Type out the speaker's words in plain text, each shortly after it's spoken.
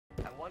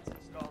once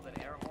installed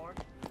an air horn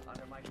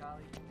under my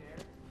colleague's chair.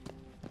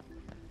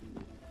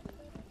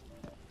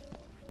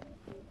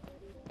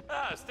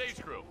 Ah,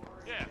 stage crew.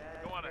 Yeah,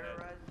 go on ahead.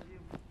 Terrorizes you,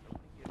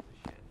 nobody gives a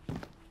shit.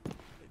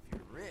 If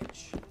you're rich.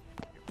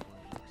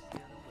 Everyone looks the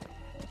other way.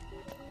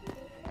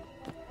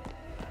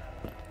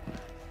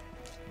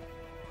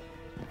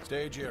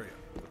 Stage area.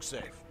 Looks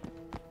safe.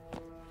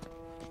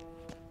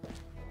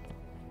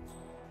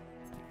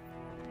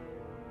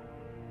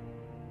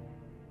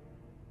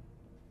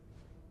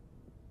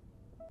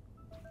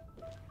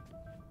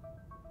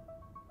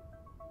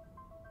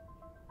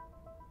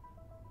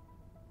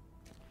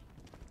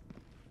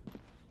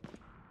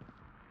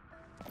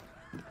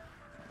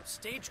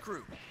 Stage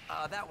crew.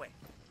 That way.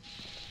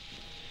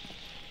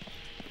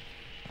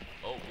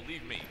 Oh,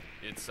 believe me,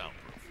 it's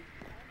soundproof.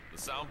 The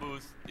sound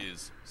booth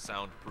is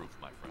soundproof,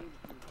 my friend.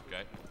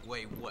 Okay?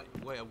 Wait, what?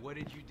 Wait, what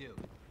did you do?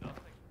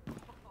 Nothing.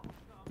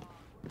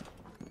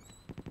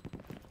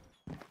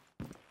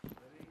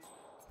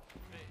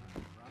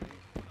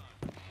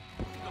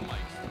 The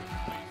mics,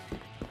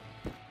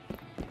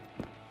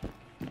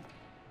 please.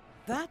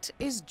 That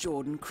is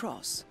Jordan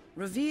Cross,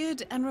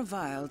 revered and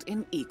reviled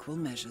in equal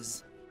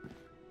measures.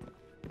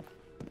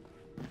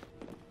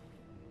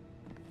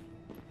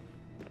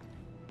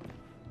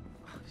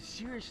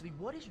 Seriously,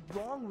 what is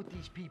wrong with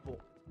these people?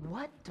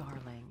 What,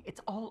 darling?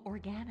 It's all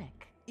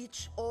organic.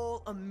 It's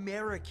all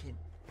American.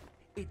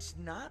 It's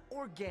not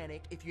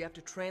organic if you have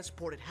to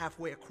transport it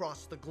halfway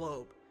across the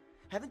globe.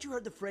 Haven't you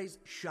heard the phrase,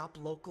 shop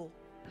local?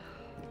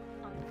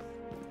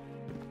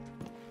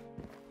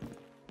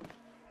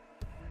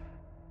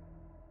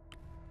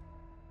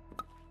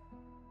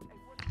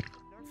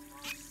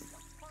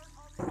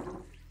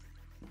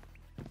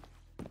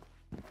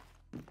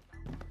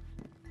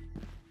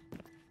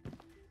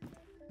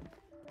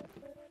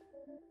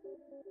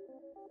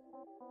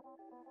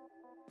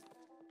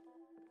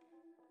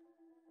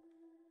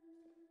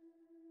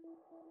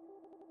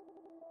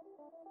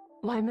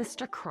 Why,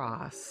 Mr.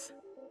 Cross.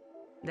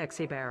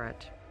 Dexy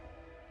Barrett.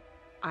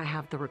 I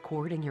have the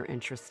recording you're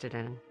interested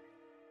in.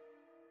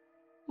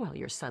 Well,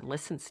 your son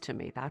listens to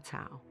me, that's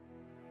how.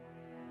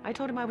 I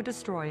told him I would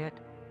destroy it.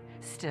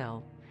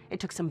 Still, it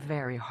took some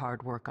very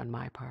hard work on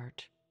my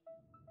part.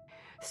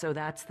 So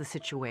that's the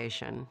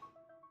situation.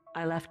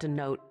 I left a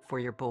note for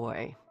your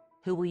boy.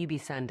 Who will you be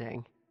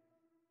sending?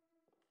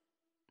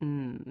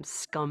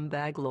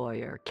 Scumbag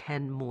lawyer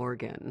Ken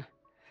Morgan.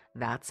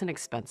 That's an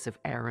expensive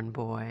errand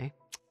boy.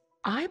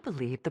 I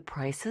believe the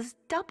price has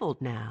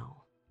doubled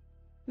now.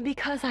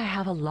 Because I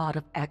have a lot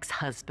of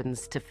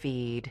ex-husbands to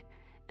feed.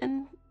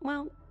 And,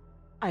 well,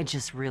 I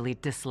just really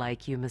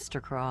dislike you,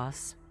 Mr.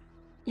 Cross.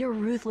 Your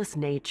ruthless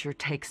nature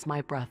takes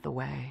my breath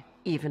away,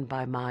 even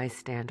by my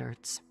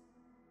standards.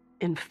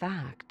 In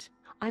fact,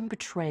 I'm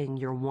betraying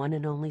your one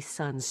and only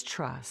son's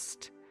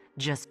trust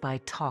just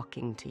by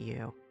talking to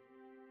you.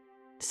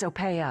 So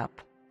pay up.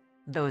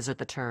 Those are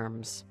the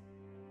terms.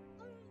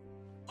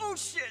 Oh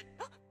shit!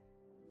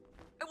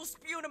 I will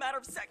spew in a matter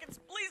of seconds.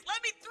 Please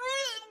let me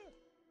through!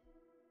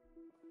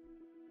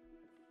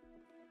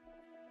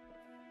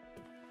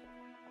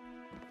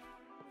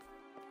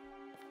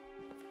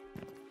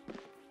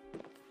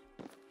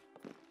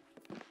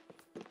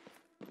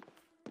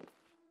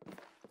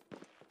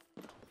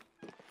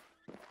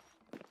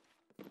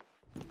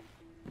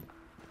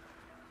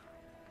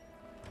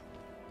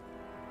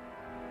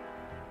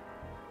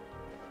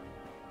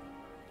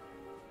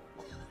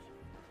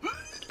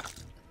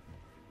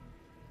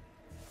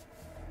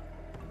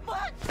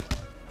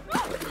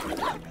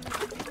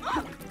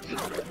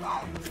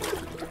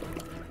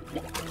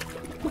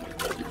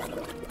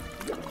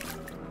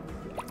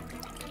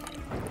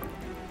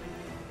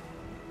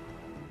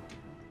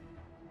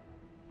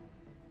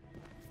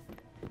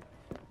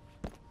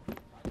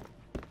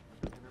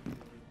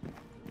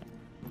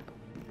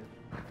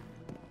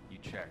 You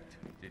checked,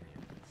 didn't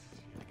you?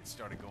 I think it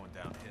started going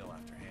downhill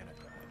after Hannah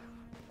died.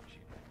 She...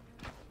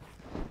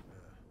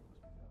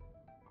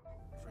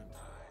 friend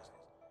dies.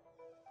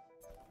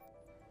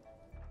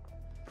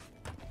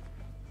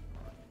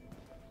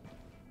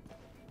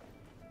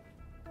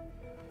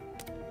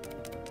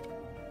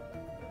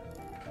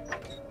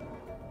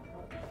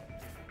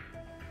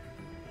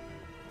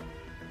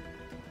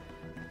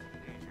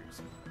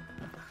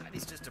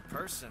 He's just a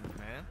person,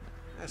 man.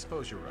 I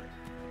suppose you're right.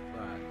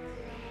 But...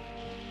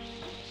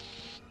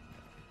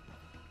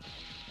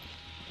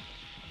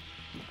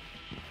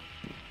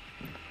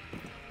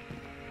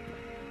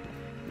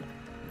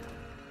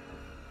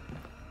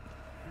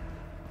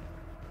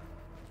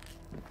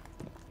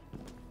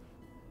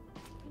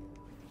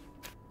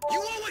 You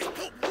always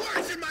put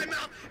words in my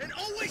mouth and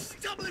always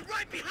stumbling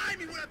right behind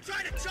me when I'm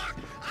trying to talk.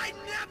 I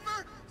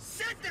never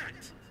said that.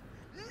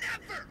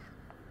 Never.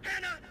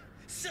 Hannah,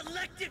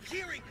 selective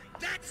hearing,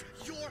 that's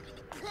your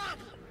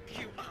problem.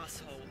 You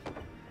asshole.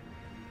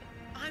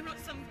 I'm not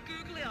some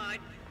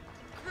googly-eyed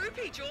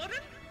groupie,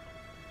 Jordan.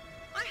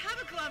 I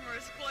have a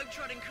glamorous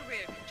globe-trotting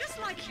career, just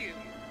like you.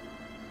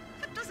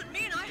 That doesn't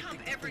mean I hump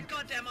every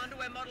goddamn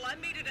underwear model I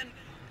meet at an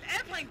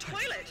airplane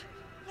toilet.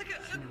 Like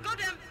a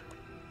goddamn...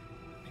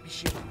 Maybe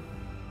shit.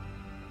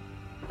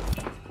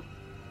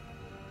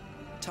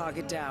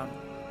 Target down.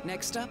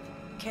 Next up,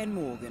 Ken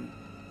Morgan.